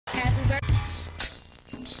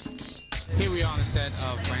we are on the set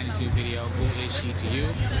of Brandy's new video, Who Is She to You?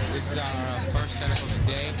 This is our first setup of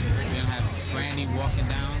the day. We're going to have Brandy walking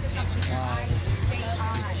down the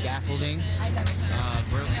scaffolding.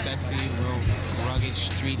 Real sexy, real rugged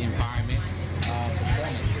street environment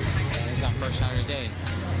performance. This is our first shot of the day.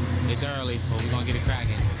 It's early, but we're going to get it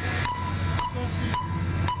cracking.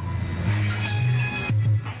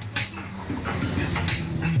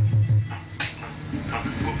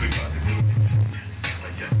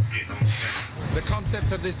 The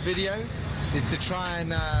concept of this video is to try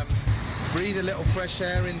and breathe a little fresh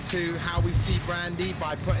air into how we see Brandy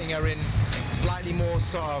by putting her in slightly more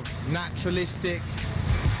sort of naturalistic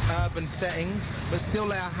urban settings, but still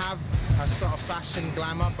let her have a sort of fashion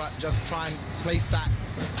glamour, but just try and place that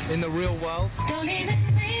in the real world. Don't even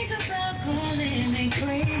think about calling me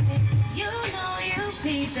crazy. You know you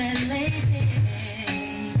beat that lady.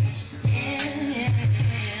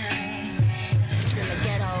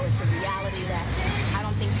 It's a reality that I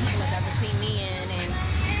don't think people have ever seen me in, and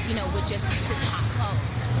you know, with just hot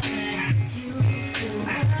clothes.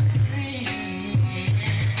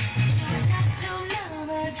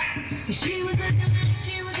 She was hurt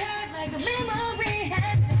like a memory.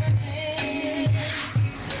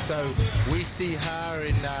 So we see her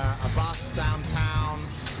in a bus downtown.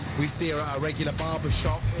 We see her at a regular barber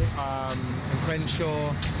shop in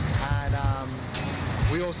Crenshaw, and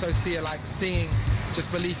we also see her like singing just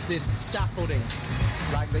beneath this scaffolding,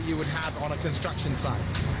 like that you would have on a construction site.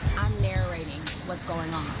 I'm narrating what's going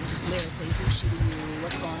on, just lyrically, who's she to you,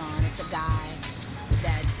 what's going on. It's a guy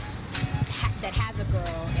that has a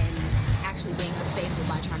girl and actually being unfaithful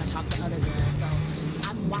by trying to talk to other girls. So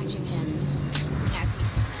I'm watching him as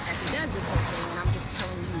he does this whole thing, and I'm just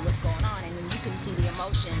telling you what's going on, and then you can see the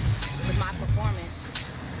emotion with my performance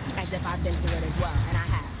as if I've been through it as well, and I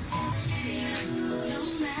have.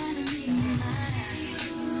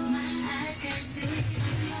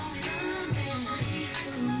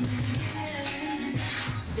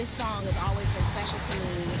 This song has always been special to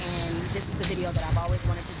me, and this is the video that I've always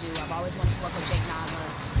wanted to do. I've always wanted to work with Jake Nava,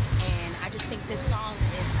 and I just think this song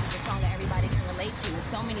is a song that everybody can relate to. There's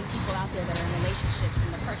so many people out there that are in relationships, and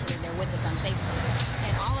the person that they're with is unfaithful.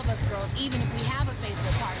 And all of us girls, even if we have a faithful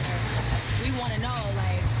partner, we want to know,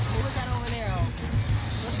 like, who is that over there?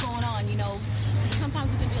 What's going on? You know, sometimes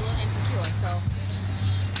we can be a little insecure, so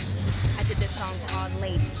I did this song for all the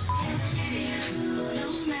ladies.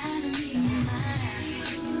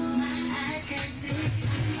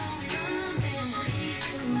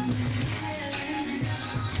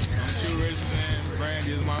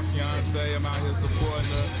 Brandy is my fiance. I'm out here supporting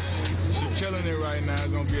her. She's killing it right now. It's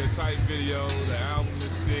gonna be a tight video. The album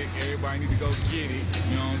is sick. Everybody need to go get it.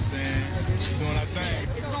 You know what I'm saying? She's doing her thing.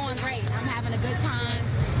 It's going great. I'm having a good time.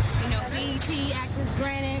 You know, BET, Access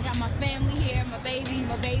Granted, got my family here, my baby,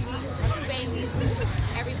 my two babies.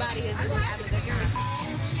 Everybody is having a good time.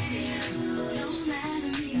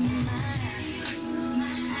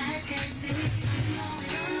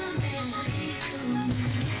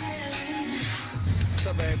 What's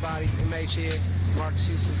up, everybody? MH here. Marcus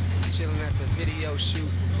Houston, chilling at the video shoot.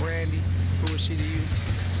 Brandy, Who Is She to You?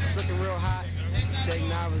 It's looking real hot. Jake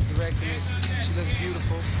Nava's directing it. She looks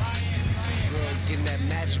beautiful. Real getting that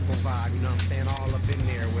magical vibe, you know what I'm saying? All up in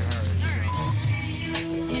there with her, you know.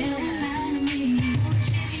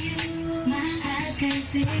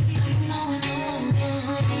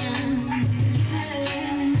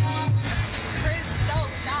 Chris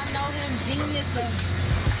Stokes, y'all know him, genius of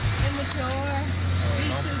Immature.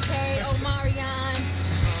 B2K, Omarion,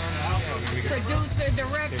 producer,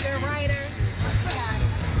 director, writer.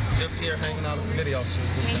 Just here hanging out at the video shoot.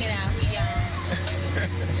 Hanging out. He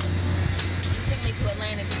took me to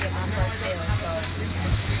Atlanta to get my first deal, so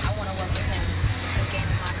I want to work with him again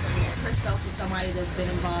in my career. Chris Stokes is somebody that's been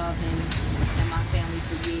involved in my family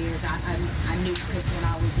for years. I knew Chris when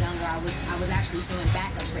I was younger. I was actually singing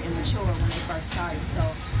backup for Immature when they first started, so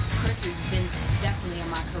Chris has been definitely in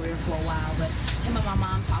my career for a while, but him and my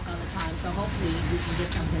mom talk all the time, so hopefully we can get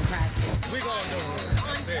something cracking. We gonna do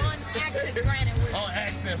it. On Access Granted. On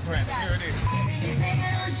Access Granted. Here it is.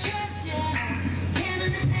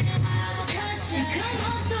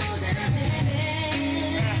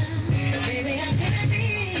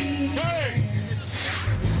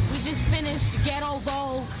 We just finished Ghetto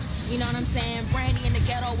Vogue, you know what I'm saying? Brandy in the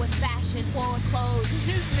ghetto with fashion forward clothes. We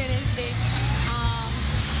just finished it.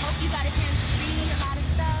 Hope you got a chance to see a lot of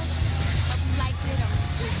stuff. Hope you liked it. I'm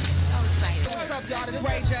just so excited. What's up, y'all? This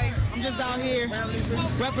Ray J. I'm just out here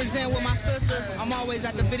representing with my sister. I'm always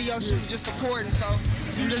at the video shoots just supporting, so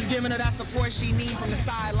I'm just giving her that support she needs from the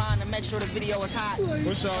sideline to make sure the video is hot. You know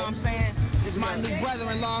what I'm saying? It's my new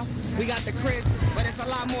brother-in-law. We got the Chris, but it's a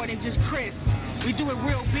lot more than just Chris. We do it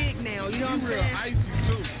real big now, you know what I'm saying? Real icy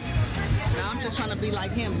too. Now I'm just trying to be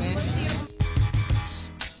like him, man.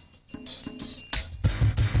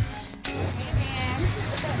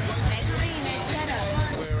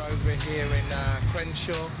 We're over here in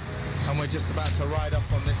Crenshaw, and we're just about to ride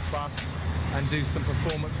off on this bus and do some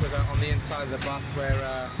performance with her on the inside of the bus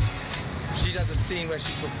where she does a scene where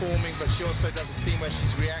she's performing, but she also does a scene where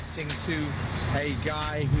she's reacting to a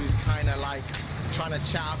guy who's kind of like trying to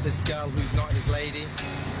chat up this girl who's not his lady,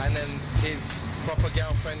 and then his proper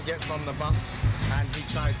girlfriend gets on the bus and he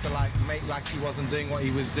tries to like make like he wasn't doing what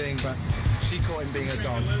he was doing, but she caught him being a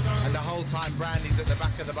dog. And the whole time Brandy's at the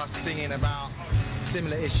back of the bus singing about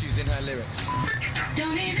similar issues in her lyrics.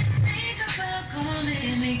 Don't even think about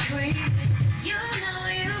calling me crazy. You know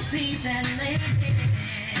you be that lady.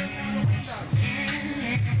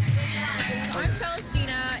 I'm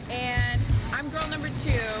Celestina, and I'm girl number 2,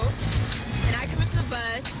 and I come into the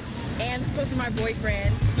bus, and supposed to be my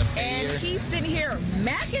boyfriend, and he's sitting here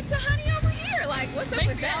macking to honey over here. Like, what's up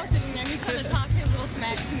with that? I was sitting there, he's trying to talk his little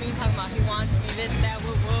smack to me, talking about he wants me, this, that,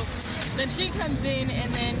 whoop, whoop. Then she comes in,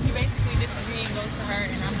 and then he basically disses me and goes to her,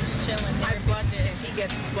 and I'm just chilling there. I busted. He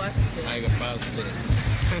gets busted. I get busted.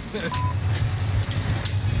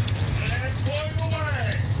 And pulling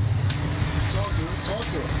away. Talk to him. Talk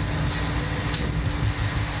to him.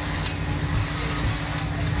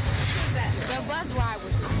 The bus ride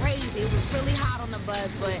was crazy. It was really hot on the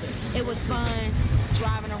bus, but it was fun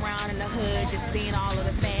driving around in the hood, just seeing all of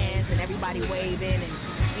the fans and everybody waving, and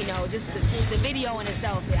you know, just the video in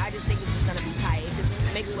itself. I just think it's just gonna be tight. It's just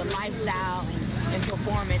mixed with lifestyle and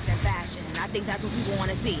performance and fashion, and I think that's what people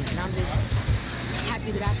want to see. And I'm just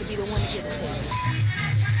happy that I could be the one to give it to them.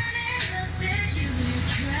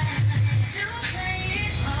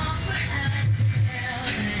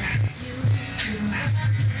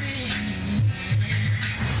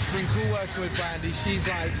 It's been cool working with Brandy. She's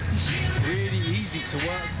like really easy to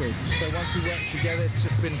work with. So once we work together, it's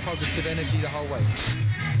just been positive energy the whole way.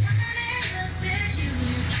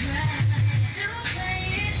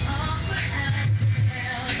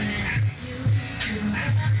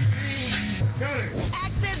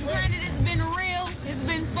 Access granted, it's been real, it's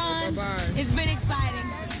been fun, it's been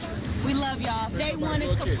exciting. We love y'all. Day 1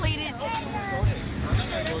 is completed.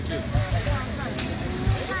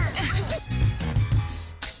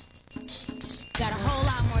 Got a whole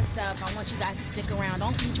lot more stuff. I want you guys to stick around.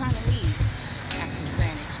 Don't be trying to leave. Access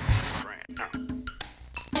granted.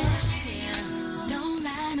 Don't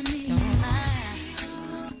lie to me. Don't lie.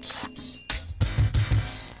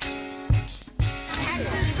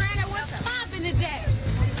 Access granted, what's poppin' today?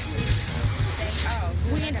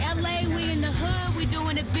 We in LA, we in the hood, we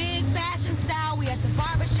doing a big fashion style. We at the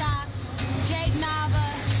barbershop. Jake Nava,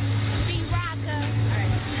 B-Rocka.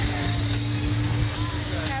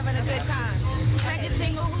 Having a good time. Second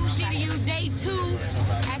single, Who She To You, Day 2.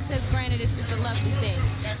 Access granted, it's a lovely thing.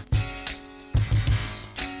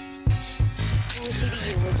 Who She To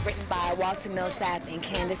You was written by Walter Millsap and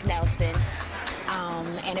Candace Nelson.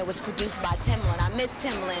 And it was produced by Timlin. I miss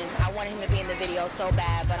Timlin. I wanted him to be in the video so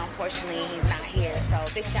bad, but unfortunately he's not here. So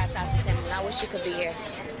big shouts out to Timlin. I wish you could be here.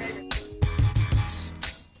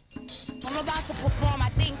 I'm about to perform, I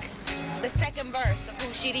think, the second verse of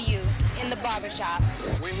Who She To You in the barbershop.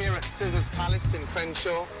 We're here at Scissors Palace in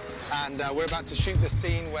Crenshaw, and we're about to shoot the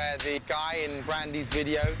scene where the guy in Brandy's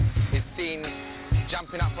video is seen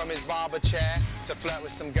jumping up from his barber chair to flirt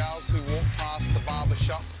with some girls who walk past the barber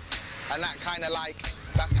shop. And that's kind of like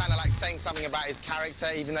saying something about his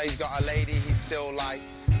character. Even though he's got a lady, he's still like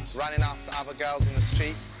running after other girls in the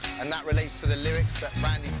street. And that relates to the lyrics that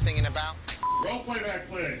Brandy's singing about. Roll playback,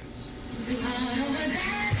 please.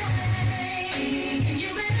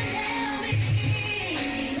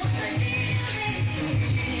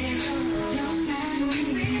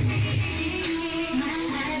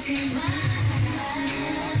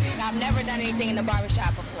 I've never done anything in the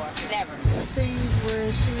barbershop before. Never. Scenes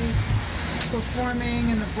where she's performing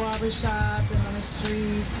in the barbershop and on the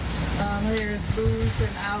street. Her hair is loose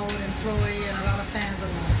and out and flowy, and a lot of fans of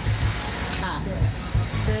her. Hot. Yeah.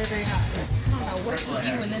 Very, very hot. I don't know what's with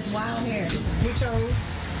you and this wild hair. We chose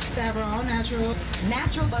to have her all natural.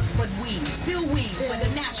 Natural, but weave. Still weave, but the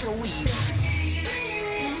natural weave.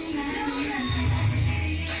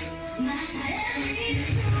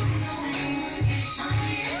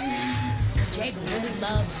 Jake really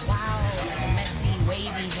loves wild, messy, wavy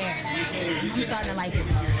wavy hair. I'm starting to like it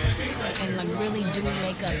and like really do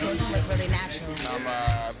makeup, so it can look really natural. I'm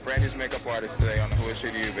Brandy's makeup artist today on the Who Is She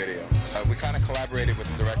to You video. We kind of collaborated with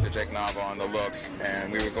the director Jake Nava on the look,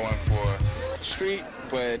 and we were going for street,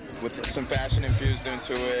 but with some fashion infused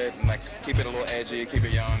into it, and like keep it a little edgy, keep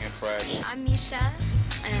it young and fresh. I'm Misha,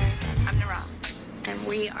 and I'm Nara. And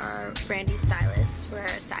we are Brandy's stylists. We're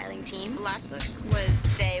a styling team. The last look was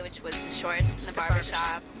today, which was the shorts in the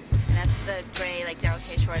barbershop. And that's the gray, like, Daryl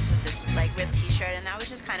K shorts with this, like, ripped t-shirt. And that was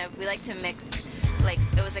just kind of, we like to mix, like,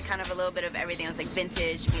 it was, like, kind of a little bit of everything. It was, like,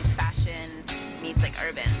 vintage meets fashion meets, like,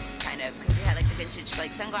 urban, kind of. Because we had, like, the vintage,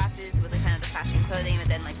 like, sunglasses with, like, kind of the fashion clothing, but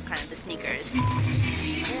then, like, kind of the sneakers.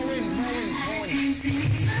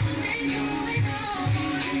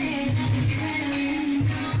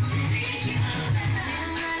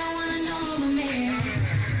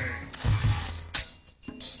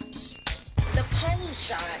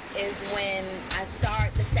 Shot is when I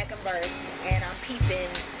start the second verse and I'm peeping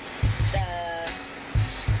the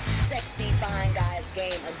sexy fine guy's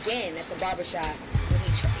game again at the barbershop when he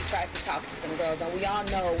tries to talk to some girls, and we all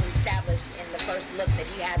know we established in the first look that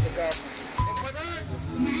he has a girlfriend.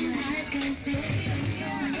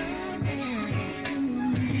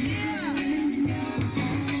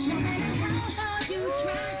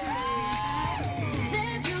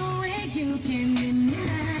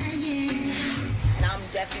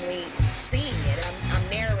 Definitely seeing it. I'm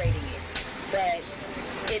narrating it, but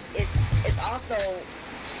it's also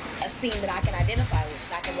a scene that I can identify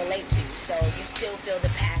with, I can relate to. So you still feel the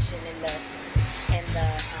passion and the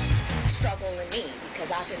struggle in me,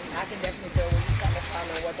 because I can definitely feel where he's coming from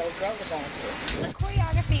and what those girls are going through. The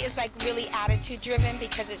choreography is like really attitude driven,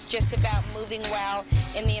 because it's just about moving well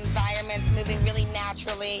in the environments, moving really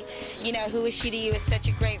naturally. You know, Who Is She to You is such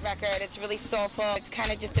a great record. It's really soulful. It's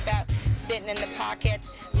kind of just about sitting in the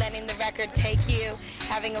pockets, letting the record take you,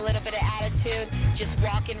 having a little bit of attitude, just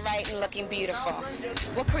walking right and looking beautiful.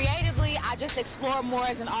 Well, creatively, I just explored more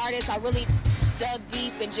as an artist. I really dug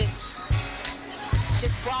deep and just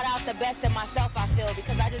brought out the best in myself, I feel,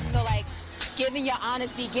 because I just feel like giving your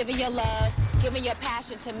honesty, giving your love, giving your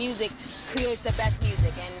passion to music creates the best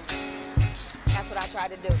music, and that's what I try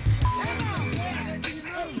to do.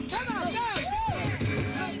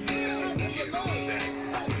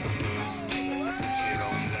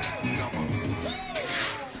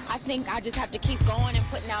 I think I just have to keep going and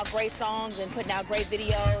putting out great songs and putting out great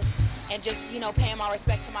videos, and just, you know, paying my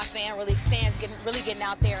respect to my fans really getting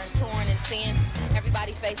out there and touring and seeing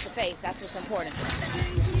everybody face to face. That's what's important.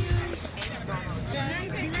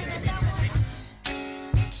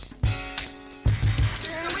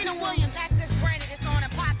 Serena Williams, actress Brandy, that's on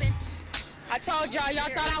and popping. I told y'all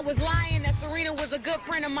thought I was lying that Serena was a good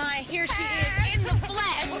friend of mine. Here she is in the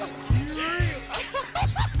flesh.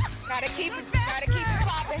 Gotta keep it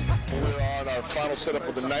popping. We're on our final setup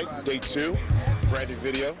of the night, day 2, Brandy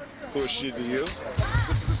video. Who Is She to You?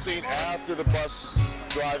 This is a scene after the bus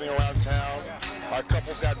driving around town. Our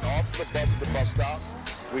couple's gotten off the bus at the bus stop.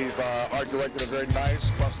 We've art directed a very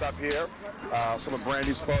nice bus stop here. Some of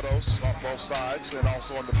Brandy's photos on both sides, and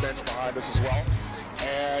also on the bench behind us as well.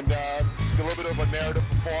 And a little bit of a narrative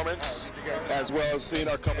performance, as well as seeing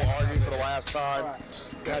our couple argue for the last time.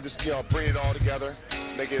 Just, you know, bring it all together,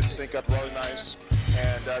 make it sync up really nice,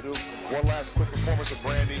 and do one last quick performance of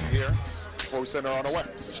Brandy here before we send her on our way.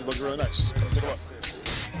 She looks really nice. Take a look.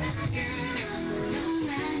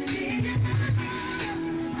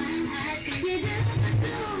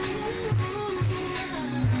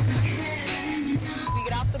 We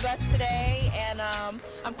get off the bus today, and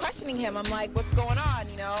I'm questioning him. I'm like, what's going on,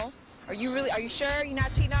 you know? Are you sure you're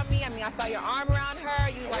not cheating on me? I mean, I saw your arm around her.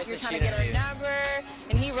 You like you're trying to get her number,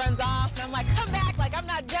 and he runs off. And I'm like, come back! Like, I'm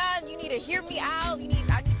not done. You need to hear me out. I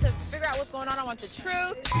need to figure out what's going on. I want the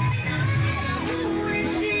truth.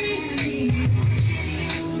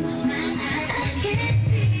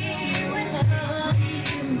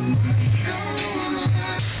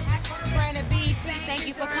 Brandy Beats, thank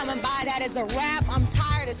you for coming by. That is a wrap. I'm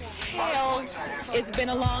tired as hell. It's been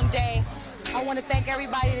a long day. I want to thank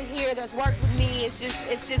everybody here that's worked with me. It's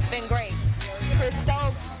just been great. Chris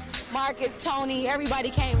Stokes, Marcus, Tony, everybody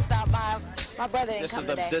came and stopped by. My brother didn't come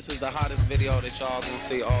today. This is the hottest video that y'all gonna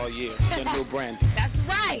see all year. The new Brandy. That's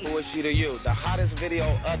right. Who Is She to You? The hottest video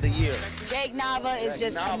of the year. Jake Nava is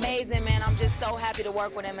just amazing, man. I'm just so happy to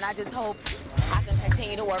work with him, and I just hope I can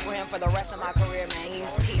continue to work with him for the rest of my career, man.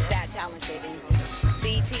 He's that talented. And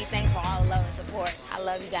BT, thanks for all the love and support. I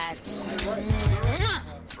love you guys.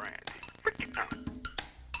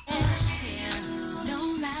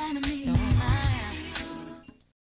 Don't lie to me.